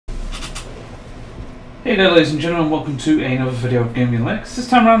Hey there ladies and gentlemen, welcome to another video of Ubuntu Linux. This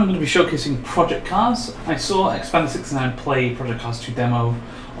time around I'm going to be showcasing Project Cars. I saw Xpander69 play Project Cars 2 demo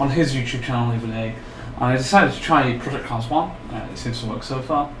on his YouTube channel the other day, and I decided to try Project Cars 1. It seems to work so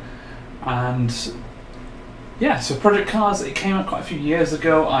far. And yeah, so Project Cars, it came out quite a few years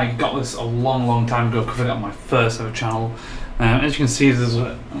ago. I got this a long time ago, covered it on my first ever channel. As you can see, there's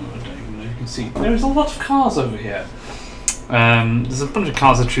a, I don't even know if you can see, there's a lot of cars over here. There's a bunch of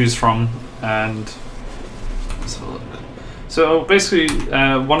cars to choose from, and let's have a look. So basically,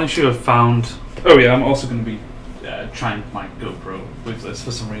 one issue I've found. Oh yeah, I'm also going to be trying my GoPro with this for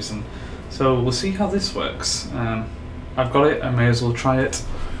some reason. So we'll see how this works. I've got it. I may as well try it.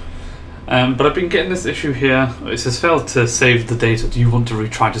 But I've been getting this issue here. It says failed to save the data. Do you want to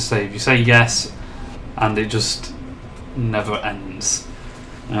retry to save? You say yes, and it just never ends.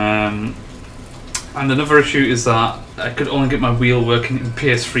 And another issue is that I could only get my wheel working in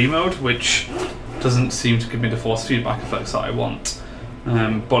PS3 mode, which doesn't seem to give me the force feedback effects that I want.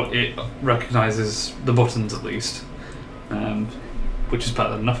 But it recognises the buttons at least, which is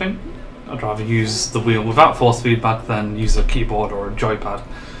better than nothing. I'd rather use the wheel without force feedback than use a keyboard or a joypad.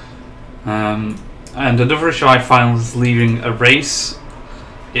 And another issue I found was leaving a race.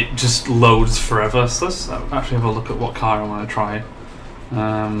 It just loads forever. So let's actually have a look at what car I want to try.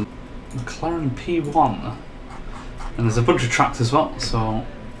 McLaren P1, and there's a bunch of tracks as well, so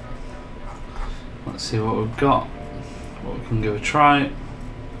let's see what we've got, what we can give a try.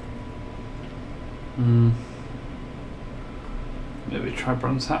 Maybe try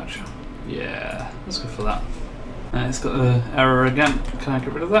Bronze Hatch. Yeah, let's go for that. It's got the error again. Can I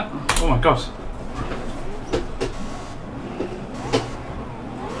get rid of that? Oh my god.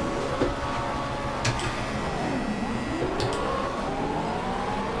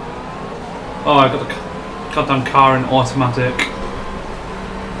 Oh, I got the goddamn car in automatic.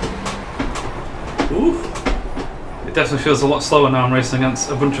 Ooh. It definitely feels a lot slower now I'm racing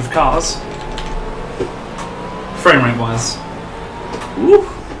against a bunch of cars. Frame rate wise. Ooh.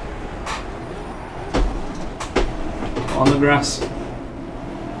 On the grass.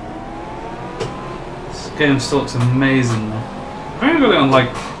 This game still looks amazing though. I think I got it on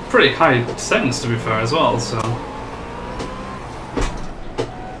like pretty high settings to be fair as well, so.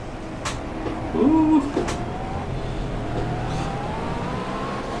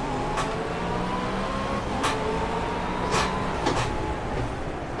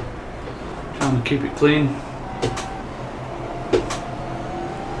 Trying to keep it clean.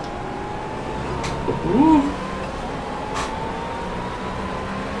 Ooh.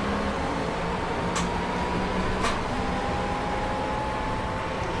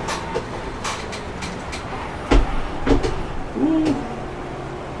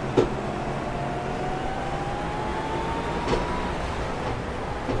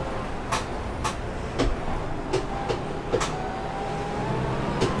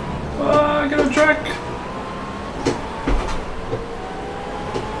 Track.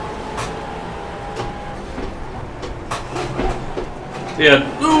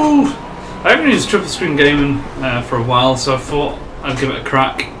 Yeah, ooh! I haven't used triple screen gaming for a while, so I thought I'd give it a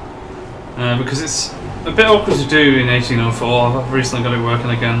crack because it's a bit awkward to do in 1804. I've recently got it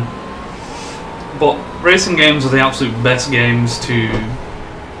working again, but racing games are the absolute best games to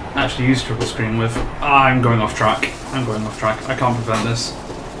actually use triple screen with. I'm going off track. I'm going off track. I can't prevent this.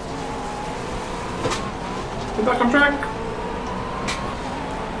 Get back on track.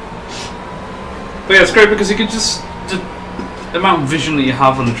 But yeah, it's great because you can just the amount of vision that you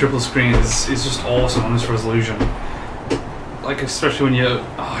have on the triple screen is just awesome on this resolution. Like especially when you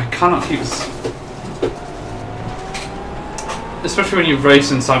I cannot keep this. Especially when you're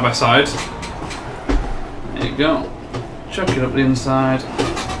racing side by side. There you go. Chuck it up the inside.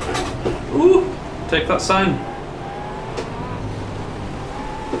 Ooh, take that sign.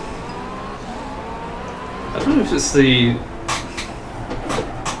 I don't know if it's the.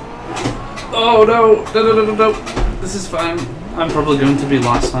 Oh no! No! This is fine. I'm probably going to be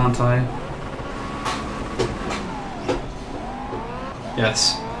last, aren't I?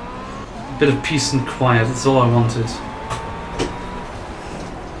 Yes. A bit of peace and quiet, that's all I wanted.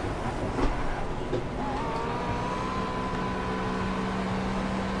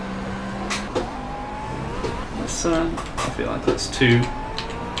 Let's, I feel like that's 2.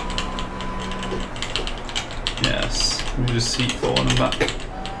 Yes, let me just seat forward and back.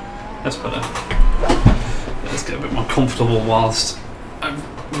 That's better. Let's get a bit more comfortable whilst I'm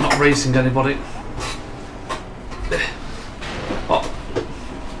not racing anybody. Oh.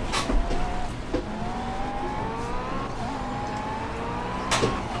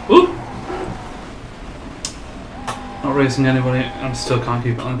 Ooh. Not racing anybody, I still can't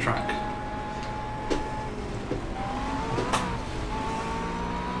keep it on track.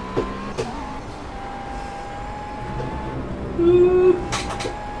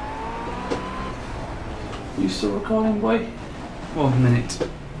 still recording, boy? 1 minute.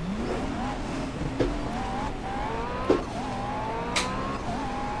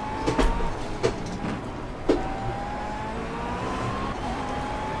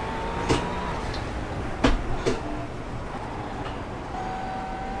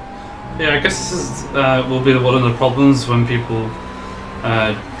 Yeah, I guess this is will be one of the problems when people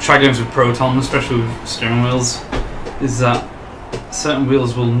try games with Proton, especially with steering wheels, is that certain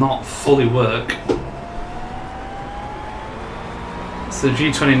wheels will not fully work. So the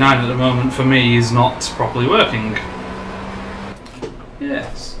G29 at the moment for me is not properly working.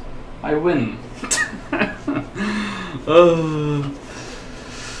 Yes, I win.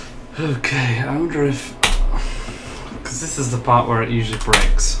 Okay, I wonder if... because this is the part where it usually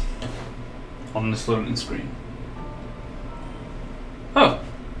breaks on this loading screen. Oh,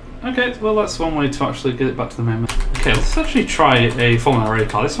 okay, well that's one way to actually get it back to the main menu. Okay, let's actually try a Formula A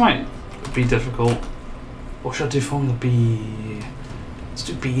car. This might be difficult. Or should I do Formula B? Let's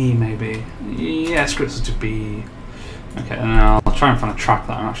do B maybe. Yeah, screw it, let's do B. Okay, and I'll try and find a track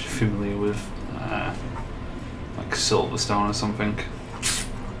that I'm actually familiar with. Like Silverstone or something.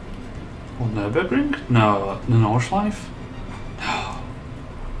 Or Nürburgring? No, Nordschleife? No.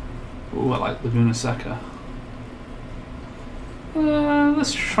 Ooh, I like Laguna Seca.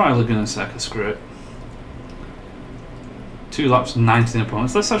 Let's try Laguna Seca, screw it. 2 laps, 19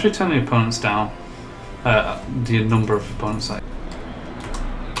 opponents. Let's actually turn the opponents down. The number of opponents.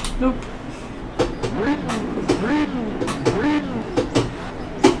 Nope.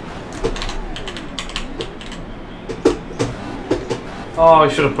 Oh, I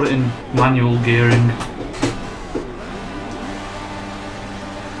should have put it in manual gearing.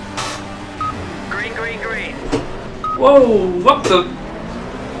 Green, green, green. Whoa, what the?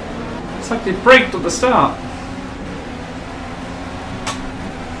 It's like they braked at the start.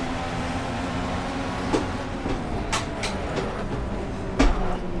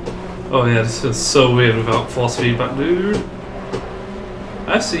 Oh yeah, this is so weird without force feedback, dude.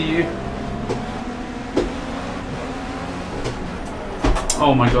 I see you.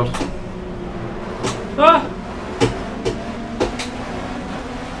 Oh my god. Ah!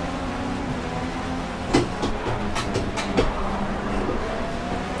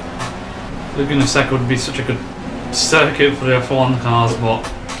 Laguna Seca would be such a good circuit for the F1 cars, but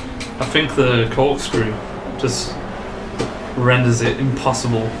I think the corkscrew just renders it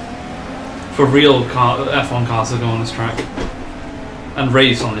impossible for real F1 cars to go on this track and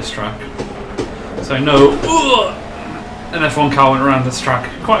race on this track. So I know an F1 car went around this track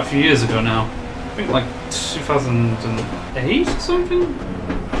quite a few years ago now. I think like 2008 or something?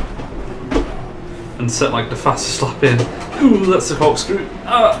 And set like the fastest lap in. Ooh, that's the corkscrew.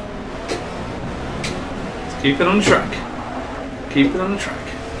 Ah! Let's keep it on the track. Keep it on the track.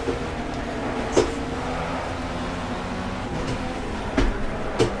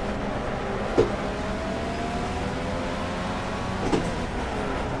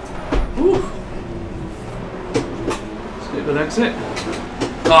 Ooh. Good exit.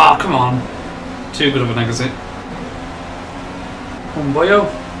 Ah, oh, come on. Too good of an exit. Come on, boyo.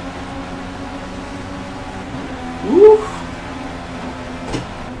 Woo.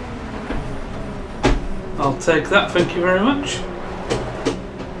 I'll take that, thank you very much.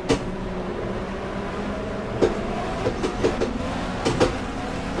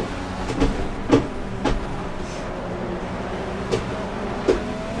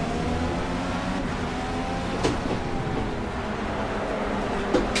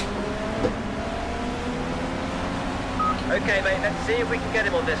 Okay, mate, let's see if we can get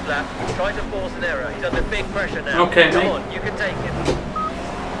him on this lap. Try to force an error. He's under big pressure now. Okay, Come mate. on, you can take him.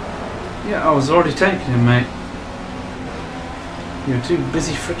 Yeah, I was already taking him, mate. You're too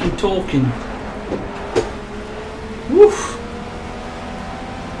busy freaking talking. Woof.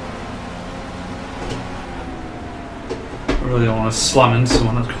 I really don't want to slam into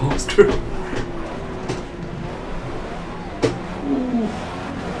someone that goes through.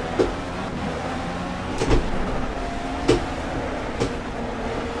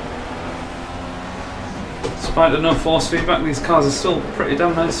 Despite the no force feedback, these cars are still pretty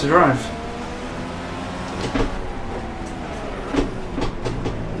damn nice to drive.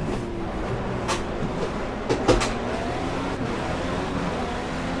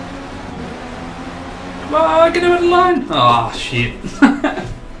 Come on, get over the line! Ah, oh, shit. That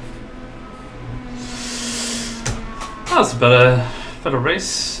was a better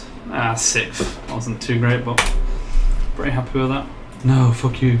race. Ah, 6th. Wasn't too great, but pretty happy with that. No,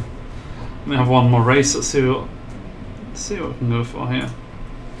 fuck you. We have one more race. Let's see what we can go for here.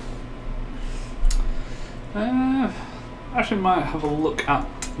 Actually, might have a look at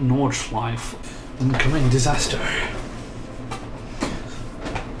Nordschleife. Incoming disaster.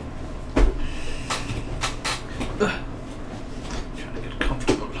 Trying to get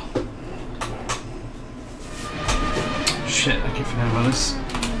comfortable. Shit, I keep forgetting about this.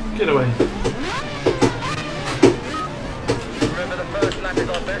 Get away. Remember, the first lap is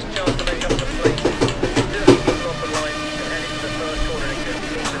our best chance to make up the fleet. If you do keep them off the line, you can head into the first corner and get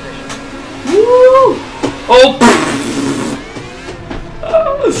lead position. Woo!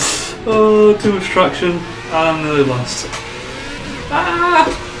 Oh, too much traction. I'm nearly lost. Ah!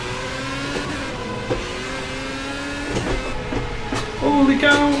 Holy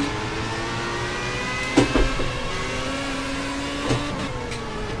cow!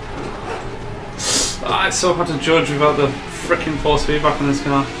 Ah, it's so hard to judge without the frickin' force feedback on this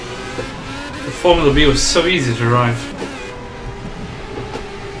car. The Formula B was so easy to drive.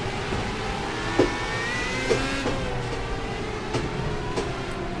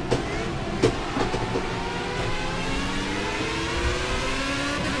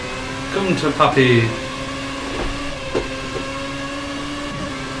 Come to Papi.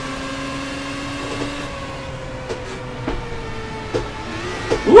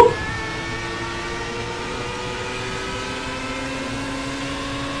 Woo!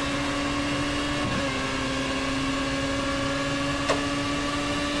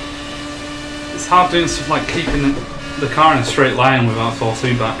 It's hard doing stuff like keeping the car in a straight line without force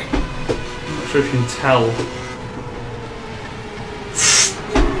feedback. I'm not sure if you can tell.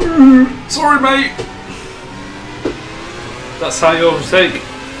 Sorry, mate. That's how you overtake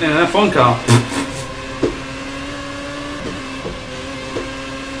in an F1 car.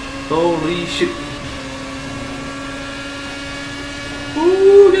 Holy shit.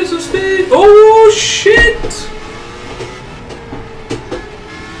 Ooh, get some speed. Oh shit.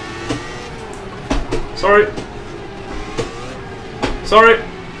 Sorry. Sorry.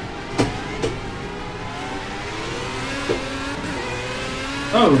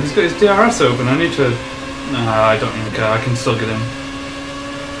 Oh, he's got his DRS open. I need to... Nah, I don't even care. I can still get him.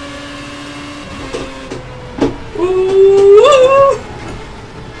 Ooh!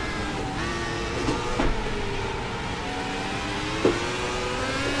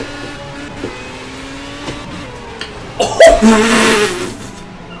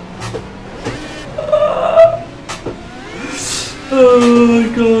 Oh my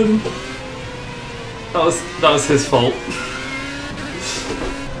god. That was his fault.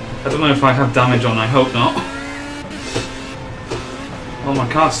 I don't know if I have damage on, I hope not. Well, my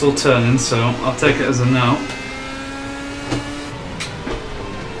car's still turning, so I'll take it as a no.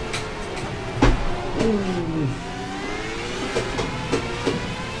 Ooh.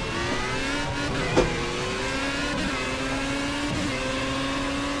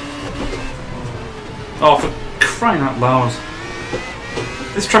 Oh, for crying out loud.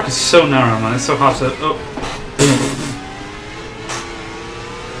 This track is so narrow, man, it's so hard to... Oh.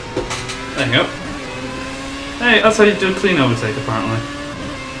 There you go. Hey, that's how you do a clean overtake, apparently.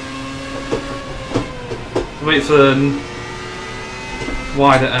 Wait for the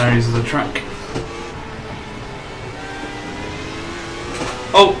wider areas of the track.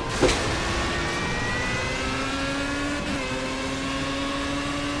 Oh!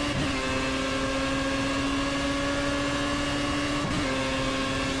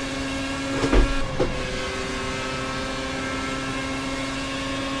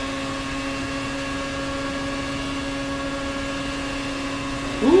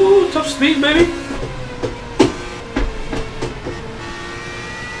 Ooh, top speed, baby!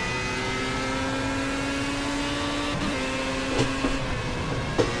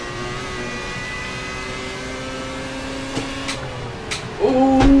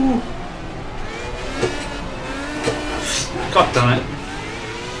 Ooh! God damn it.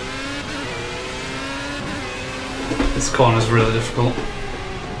 This corner's really difficult.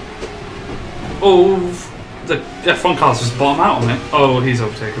 Oh! The F1 car's just bottom out on me. Oh, he's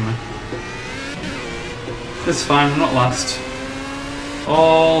overtaken me. It's fine, I'm not last.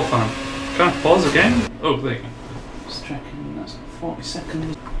 All fine. Can I pause again? Oh, there you go. Just checking, that's 40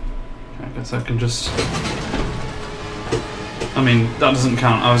 seconds. I guess I can just... I mean, that doesn't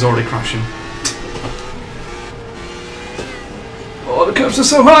count, I was already crashing. Oh, the curbs are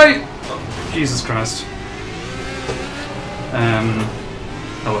so high! Oh, Jesus Christ.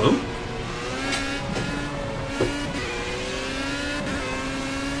 Hello?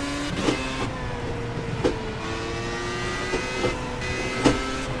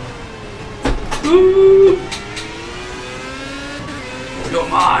 Ooh. You're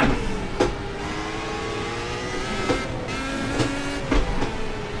mine.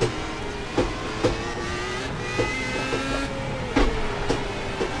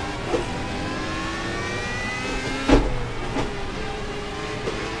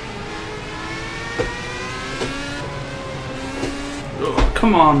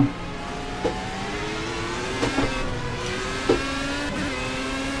 come on.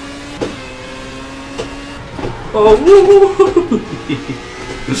 Oh,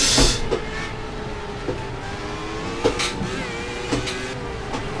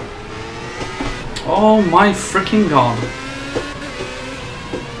 oh my freaking god.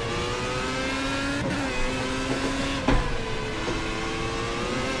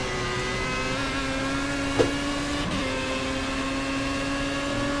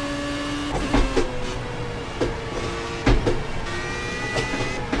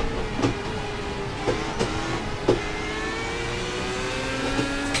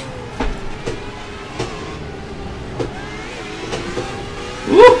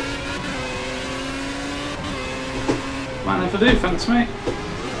 Mind if I do, thanks mate.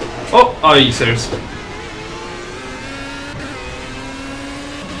 Oh, are you serious?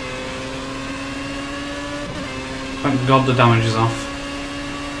 Thank God the damage is off.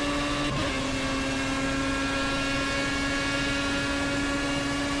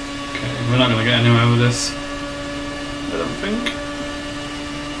 Okay, we're not going to get anywhere with this. I don't think.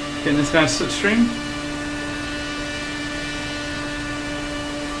 Getting this guy's slipstream.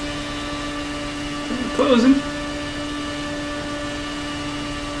 Closing.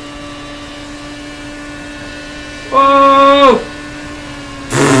 Whoa!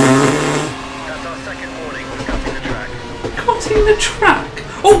 That's our second warning for cutting the track. Cutting the track?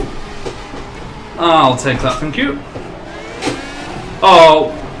 Oh! I'll take that, thank you.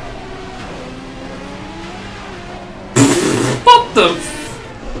 Oh! What the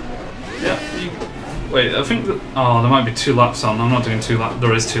f... Yeah, you... Wait, I think that... Oh, there might be 2 laps on. I'm not doing 2 laps.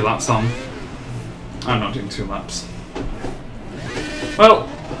 There is 2 laps on. I'm not doing 2 laps. Well...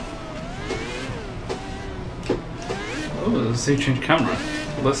 Oh, there's a sea change camera.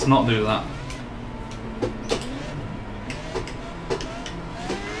 Let's not do that.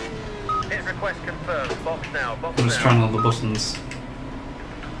 Hit request confirmed. Box now. Box I'm just now. trying all the buttons.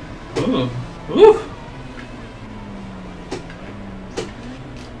 Ooh. Ooh!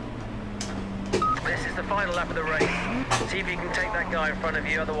 This is the final lap of the race. See if you can take that guy in front of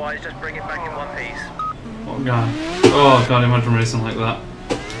you, otherwise just bring it back in one piece. What guy? Oh god, imagine racing like that.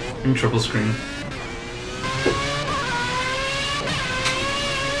 In triple screen.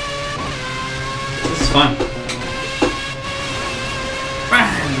 This is fine.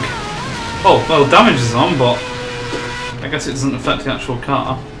 Bang! Oh, well, damage is on, but I guess it doesn't affect the actual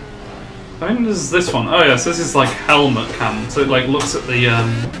car. I think there's this one. Oh yes, this is like helmet cam, so it like looks at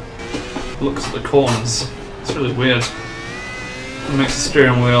the corners. It's really weird. It makes the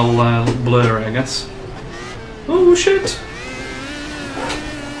steering wheel blurry, I guess. Oh shit!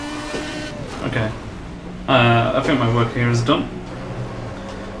 Okay. I think my work here is done.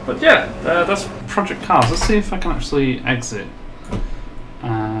 But yeah, that's Project Cars. Let's see if I can actually exit.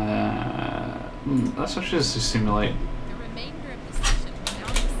 Let's actually just simulate.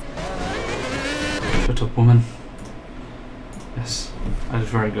 Shut up, woman. Yes, that is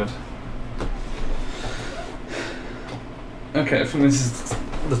very good. Okay, I think this is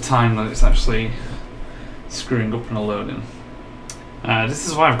the time that it's actually screwing up and loading. This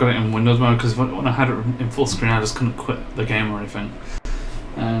is why I've got it in Windows mode, because when I had it in full screen I just couldn't quit the game or anything.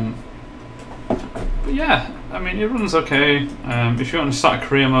 But yeah, I mean it runs okay. If you want to start a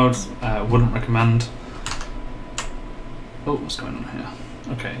career mode, wouldn't recommend. Oh, what's going on here?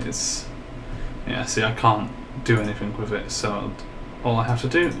 Okay, it's... Yeah, see I can't do anything with it, so all I have to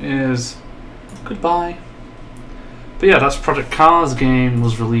do is... Goodbye. But yeah, that's Project Cars. Game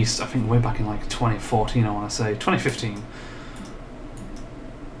was released, I think, way back in like 2014, I want to say. 2015.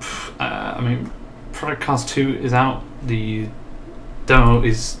 I mean, Project Cars 2 is out. The demo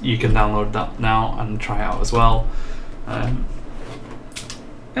is, you can download that now and try it out as well.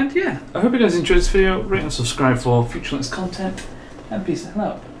 And yeah, I hope you guys enjoyed this video. Rate and subscribe for future links content. And peace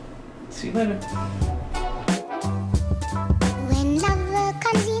out. See you later.